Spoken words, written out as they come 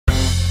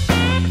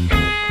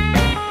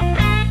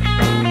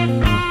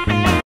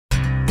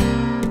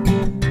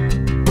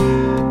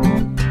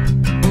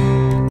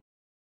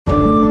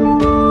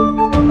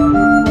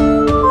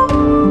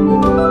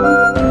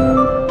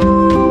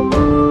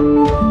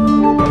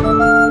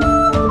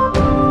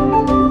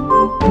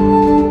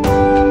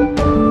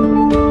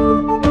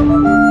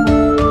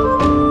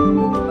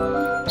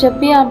जब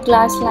भी आप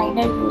ग्लास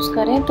लाइनर यूज़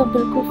करें तो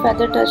बिल्कुल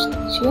फेदर टच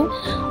दीजिए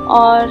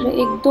और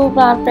एक दो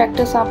बार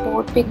प्रैक्टिस आप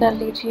बोर्ड पे कर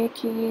लीजिए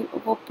कि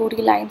वो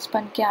पूरी लाइंस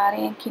बन के आ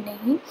रहे हैं कि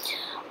नहीं।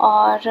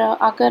 और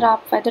अगर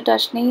आप फेदर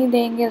टच नहीं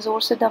देंगे,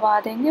 ज़ोर से दबा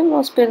देंगे,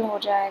 वो स्पिल हो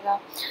जाएगा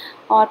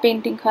और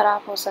पेंटिंग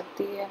ख़राब हो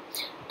सकती है।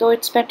 तो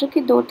इट्स बेटर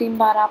कि 2-3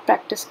 बार आप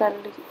प्रैक्टिस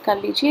कर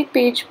लीजिए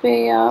पेज पे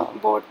या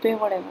बोर्ड पे,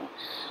 व्हाटएवर।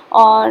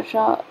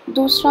 और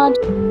दूसरा,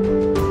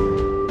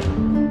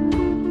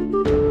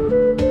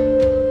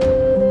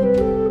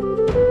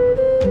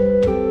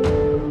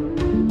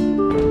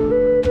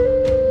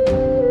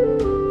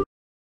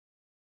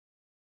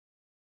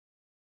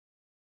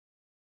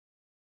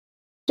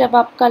 जब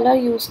आप कलर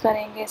यूज़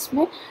करेंगे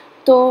इसमें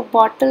तो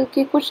बॉटल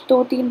के कुछ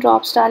 2-3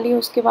 ड्रॉप्स डालिए,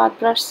 उसके बाद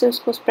ब्रश से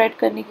उसको स्प्रेड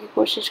करने की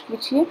कोशिश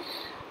कीजिए।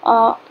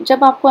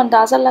 जब आपको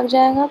अंदाज़ा लग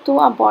जाएगा तो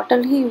आप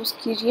बॉटल ही यूज़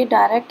कीजिए,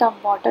 डायरेक्ट आप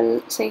बॉटल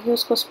से ही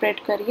उसको स्प्रेड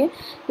करिए।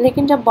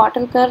 लेकिन जब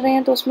बॉटल कर रहे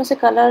हैं तो उसमें से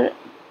कलर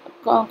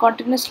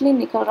कॉन्टिन्यूसली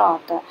निकल रहा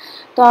होता है,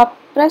 तो आप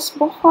प्रेस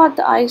बहुत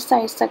आहिस्ता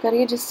आहिस्ता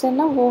करिए जिससे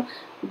ना वो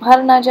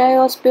भर ना जाए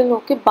और स्पिल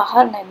होके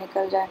बाहर नहीं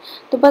निकल जाए।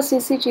 तो बस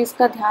इसी चीज़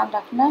का ध्यान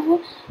रखना है,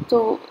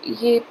 तो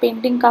ये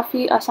पेंटिंग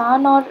काफ़ी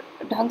आसान और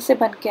ढंग से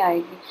बन के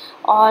आएगी।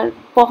 और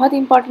बहुत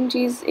इम्पॉर्टेंट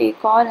चीज़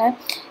एक और है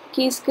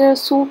कि इसके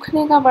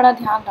सूखने का बड़ा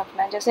ध्यान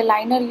रखना है। जैसे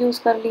लाइनर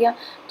यूज़ कर लिया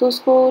तो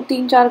उसको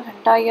 3-4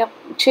 घंटा या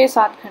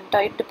 6-7 घंटा,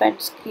 इट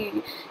डिपेंड्स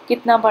कि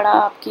कितना बड़ा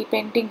आपकी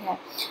पेंटिंग है।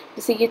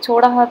 जैसे ये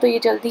छोड़ा था तो ये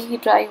जल्दी ही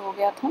ड्राई हो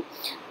गया था,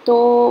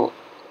 तो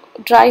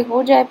ड्राई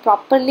हो जाए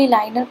प्रॉपरली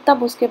लाइनर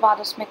तब उसके बाद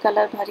उसमें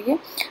कलर भरिए।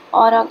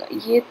 और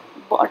ये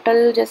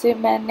बॉटल, जैसे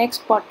मैं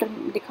नेक्स्ट बॉटल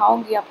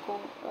दिखाऊंगी आपको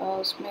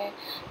उसमें,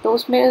 तो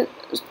उसमें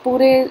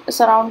पूरे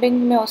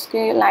सराउंडिंग में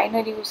उसके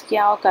लाइनर यूज़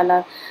किया और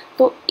कलर,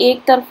 तो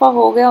एक तरफा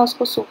हो गया,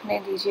 उसको सूखने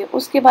दीजिए,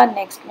 उसके बाद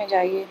नेक्स्ट में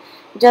जाइए।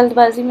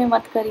 जल्दबाजी में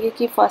मत करिए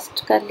कि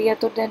फ़र्स्ट कर लिया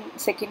तो देन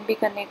सेकंड भी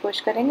करने की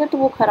कोशिश करेंगे तो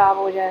वो ख़राब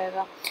हो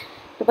जाएगा।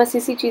 तो बस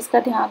इसी चीज़ का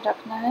ध्यान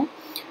रखना है।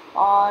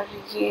 और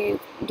ये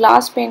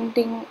ग्लास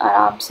पेंटिंग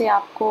आराम से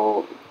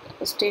आपको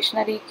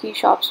स्टेशनरी की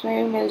शॉप्स में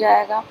भी मिल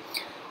जाएगा।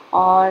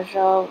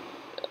 और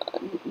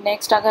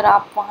नेक्स्ट अगर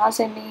आप वहाँ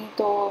से नहीं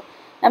तो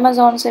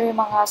अमेज़ॉन से भी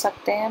मंगा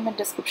सकते हैं, मैं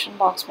डिस्क्रिप्शन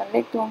बॉक्स में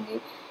लिख दूँगी।